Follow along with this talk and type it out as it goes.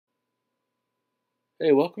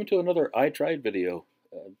Hey, welcome to another iTried video.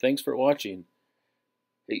 Thanks for watching.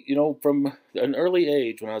 Hey, from an early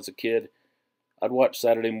age when I was a kid, I'd watch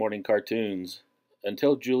Saturday morning cartoons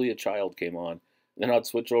until Julia Child came on. Then I'd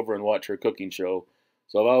switch over and watch her cooking show.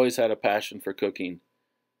 So I've always had a passion for cooking.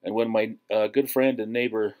 And when my good friend and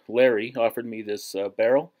neighbor Larry offered me this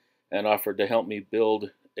barrel and offered to help me build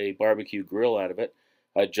a barbecue grill out of it,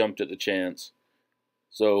 I jumped at the chance.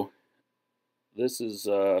 So this is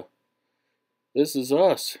uh, this is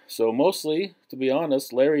us. So mostly, to be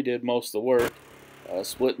honest, Larry did most of the work,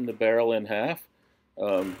 splitting the barrel in half.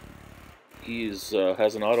 Um, he's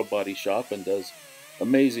has an auto body shop and does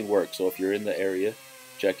amazing work. So if you're in the area,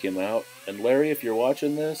 check him out. And Larry, if you're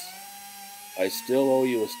watching this, I still owe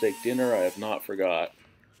you a steak dinner. I have not forgot.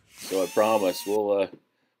 So I promise we'll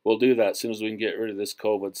do that as soon as we can get rid of this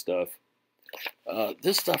COVID stuff.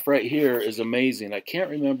 This stuff right here is amazing. I can't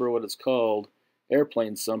remember what it's called,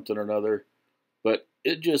 airplane something or another, but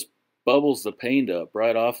it just bubbles the paint up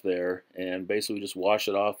right off there and basically just wash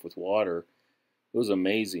it off with water. It was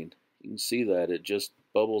amazing. You can see that it just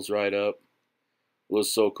bubbles right up. It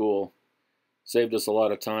was so cool. Saved us a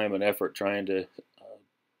lot of time and effort trying to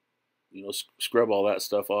scrub all that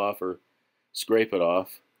stuff off or scrape it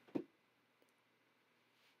off.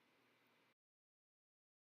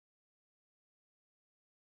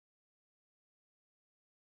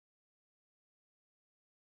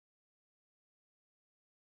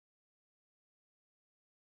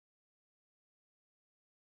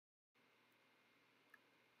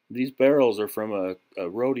 These barrels are from a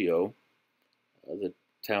rodeo. The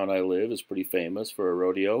town I live is pretty famous for a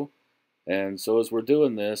rodeo. And so as we're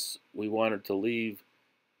doing this, we wanted to leave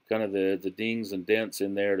kind of the dings and dents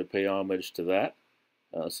in there to pay homage to that.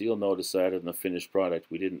 So you'll notice that in the finished product.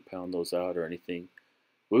 We didn't pound those out or anything.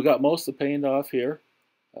 We got most of the paint off here.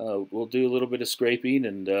 We'll do a little bit of scraping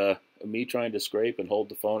and me trying to scrape and hold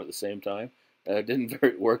the phone at the same time. It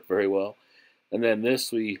didn't work very well. And then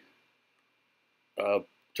this we uh,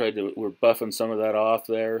 we're buffing some of that off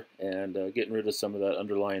there and getting rid of some of that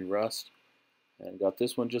underlying rust. And got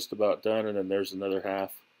this one just about done, and then there's another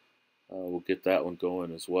half. We'll get that one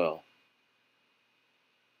going as well.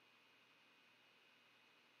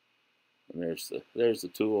 And there's the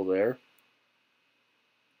tool there.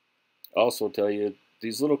 Also tell you,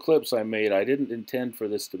 these little clips I made, I didn't intend for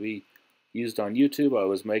this to be used on YouTube. I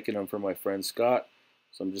was making them for my friend Scott.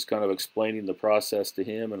 So I'm just kind of explaining the process to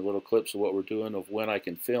him and little clips of what we're doing of when I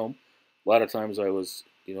can film. A lot of times I was,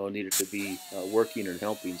 needed to be working and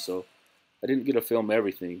helping, so I didn't get to film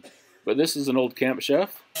everything. But this is an old Camp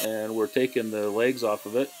Chef, and we're taking the legs off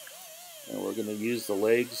of it. And we're going to use the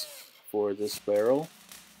legs for this barrel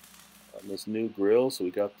on this new grill. So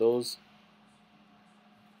we got those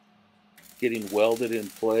getting welded in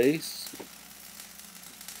place.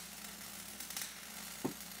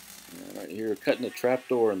 And right here, cutting a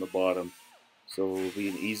trapdoor in the bottom. So it'll be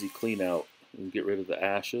an easy clean out. We can get rid of the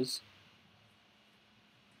ashes.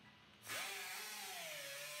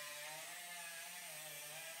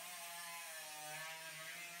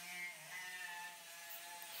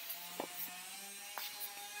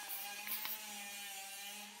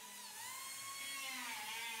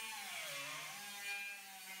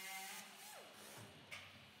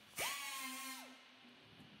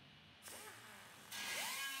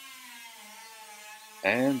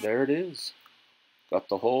 And there it is. Got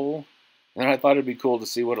the hole. And I thought it'd be cool to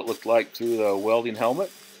see what it looked like through the welding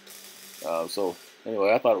helmet. So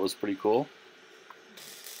anyway, I thought it was pretty cool.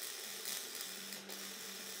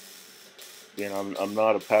 Again, I'm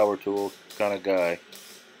not a power tool kind of guy.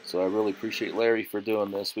 So I really appreciate Larry for doing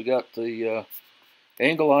this. We got the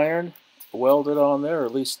angle iron welded on there, or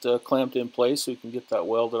at least clamped in place so we can get that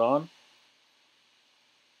welded on.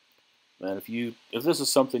 And if this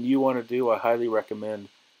is something you want to do, I highly recommend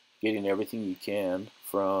getting everything you can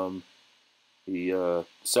from the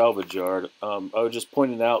salvage yard. I was just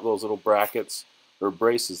pointing out those little brackets or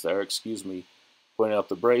braces there, excuse me. Pointing out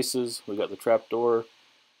the braces. We got the trapdoor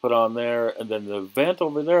put on there, and then the vent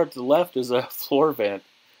over there to the left is a floor vent.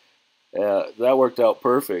 That worked out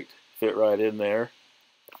perfect. Fit right in there.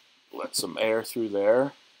 Let some air through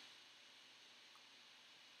there.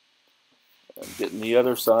 And getting the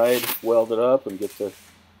other side welded up and get the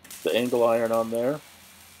angle iron on there.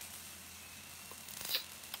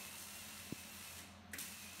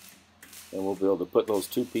 And we'll be able to put those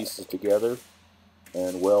two pieces together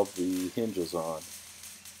and weld the hinges on.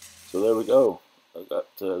 So there we go. I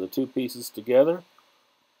got the two pieces together.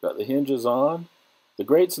 Got the hinges on. The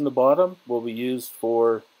grates in the bottom will be used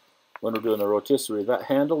for when we're doing the rotisserie. That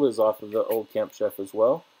handle is off of the old Camp Chef as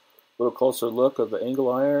well. A little closer look of the angle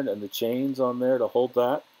iron and the chains on there to hold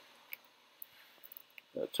that.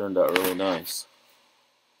 That turned out really nice.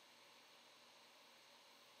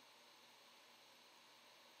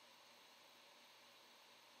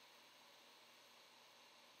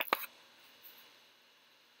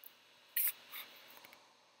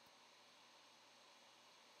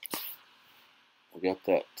 We got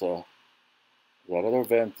that other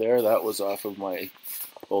vent there. That was off of my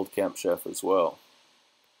old Camp Chef as well.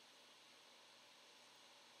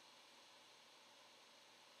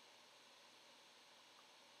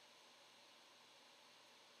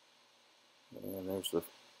 And there's the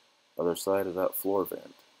other side of that floor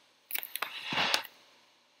vent.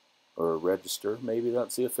 Or a register, maybe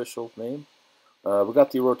that's the official name. We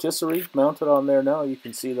got the rotisserie mounted on there now. You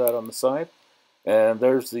can see that on the side. And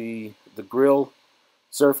there's the grill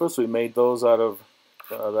surface. We made those out of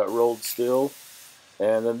that rolled steel.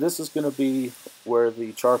 And then this is going to be where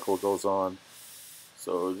the charcoal goes on.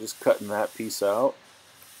 So we're just cutting that piece out.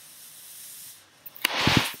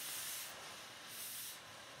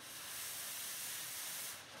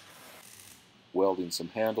 Welding some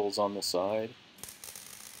handles on the side,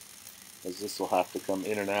 as this will have to come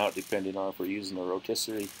in and out depending on if we're using a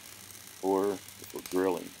rotisserie or if we're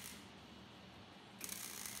grilling.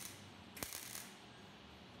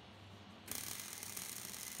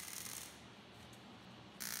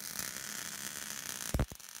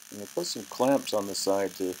 And I put some clamps on the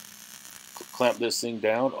side to clamp this thing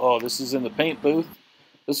down. Oh, this is in the paint booth.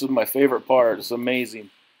 This is my favorite part. It's amazing.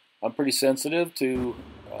 I'm pretty sensitive to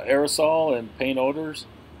aerosol and paint odors.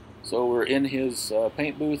 So we're in his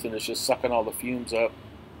paint booth and it's just sucking all the fumes up.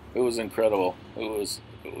 It was incredible. It was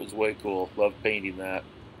way cool. Loved painting that.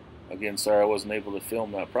 Again, sorry I wasn't able to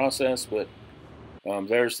film that process, but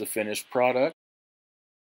there's the finished product.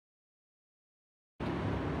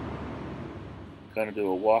 Kind of do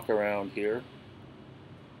a walk around here.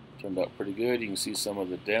 Turned out pretty good. You can see some of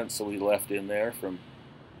the dents that we left in there from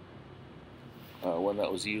when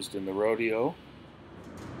that was used in the rodeo.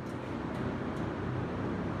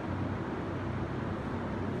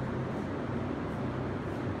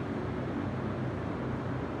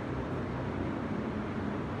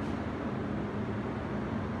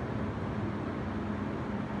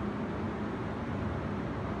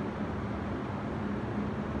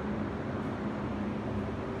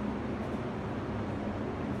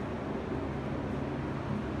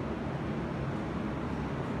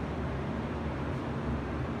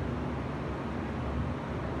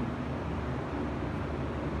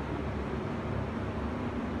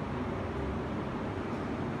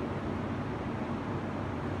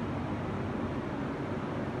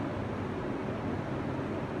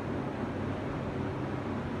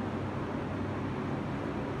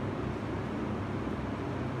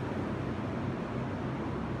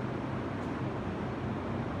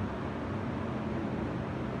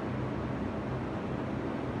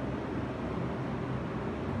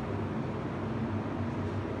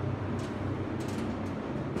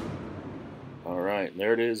 Alright,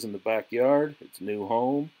 there it is in the backyard. It's a new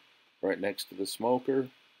home, right next to the smoker.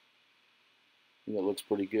 I think it looks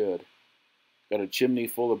pretty good. Got a chimney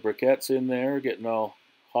full of briquettes in there, getting all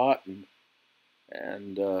hot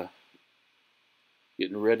and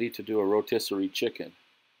getting ready to do a rotisserie chicken.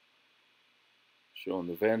 Showing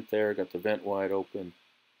the vent there, got the vent wide open.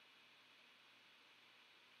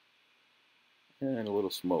 And a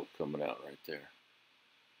little smoke coming out right there.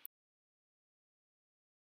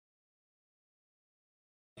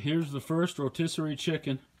 Here's the first rotisserie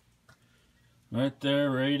chicken. Right there,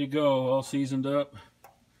 ready to go, all seasoned up.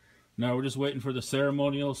 Now we're just waiting for the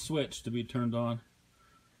ceremonial switch to be turned on.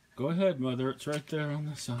 Go ahead, Mother, it's right there on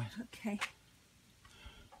the side. Okay.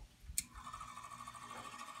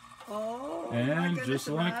 Oh, and my goodness, just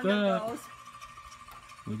like that, goes.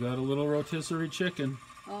 We got a little rotisserie chicken.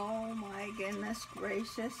 Oh my goodness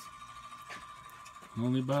gracious.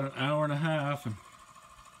 Only about an hour and a half, and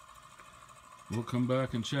we'll come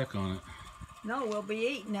back and check on it. No, we'll be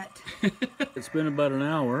eating it. It's been about an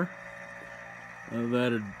hour. I've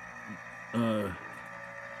added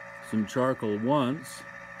some charcoal once,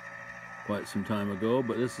 quite some time ago,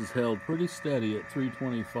 but this is held pretty steady at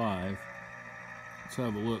 325. Let's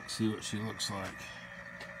have a look, see what she looks like.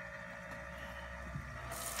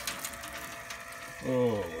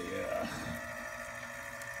 Oh yeah.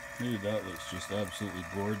 Dude, that looks just absolutely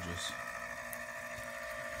gorgeous.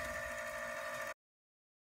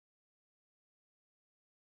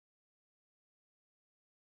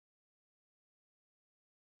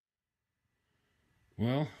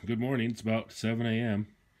 Well, good morning. It's about 7 a.m.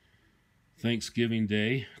 Thanksgiving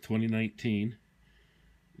Day 2019.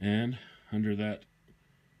 And under that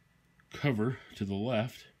cover to the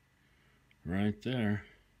left, right there,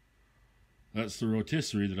 That's the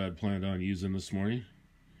rotisserie that I'd planned on using this morning.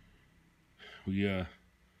 We got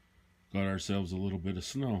ourselves a little bit of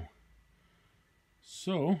snow.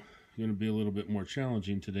 So, going to be a little bit more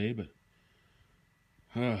challenging today, but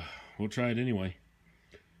we'll try it anyway.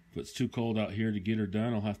 If it's too cold out here to get her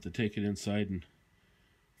done, I'll have to take it inside and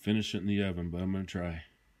finish it in the oven, but I'm going to try.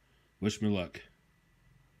 Wish me luck.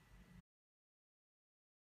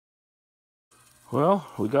 Well,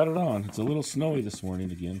 we got it on. It's a little snowy this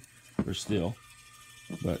morning again, or still,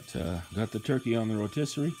 but got the turkey on the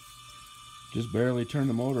rotisserie. Just barely turned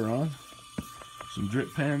the motor on. Some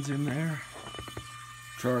drip pans in there.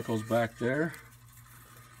 Charcoal's back there.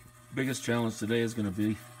 Biggest challenge today is going to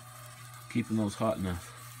be keeping those hot enough.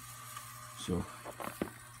 So,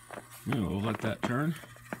 we'll let that turn.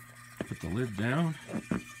 Put the lid down.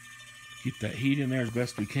 Keep that heat in there as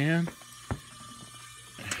best we can.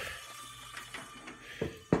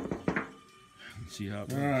 Let's see how it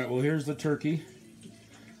goes. Alright, well here's the turkey.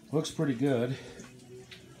 Looks pretty good.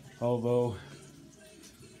 Although,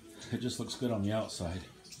 it just looks good on the outside.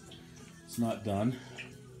 It's not done.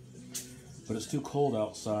 But it's too cold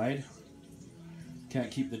outside.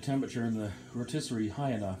 Can't keep the temperature in the rotisserie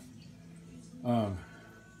high enough. I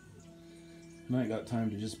ain't got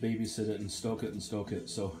time to just babysit it and stoke it.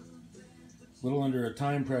 So, a little under a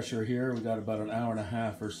time pressure here. We got about an hour and a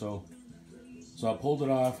half or so. So I pulled it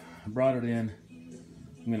off, brought it in.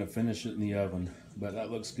 I'm gonna finish it in the oven, but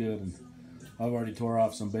that looks good. And I've already tore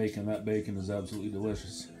off some bacon. That bacon is absolutely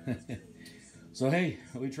delicious. So hey,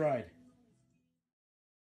 we tried.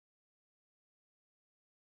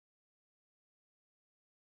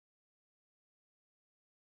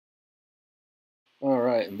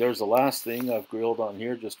 Alright, and there's the last thing I've grilled on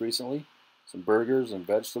here just recently. Some burgers and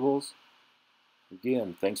vegetables.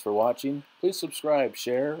 Again, thanks for watching. Please subscribe,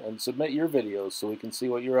 share, and submit your videos so we can see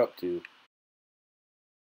what you're up to.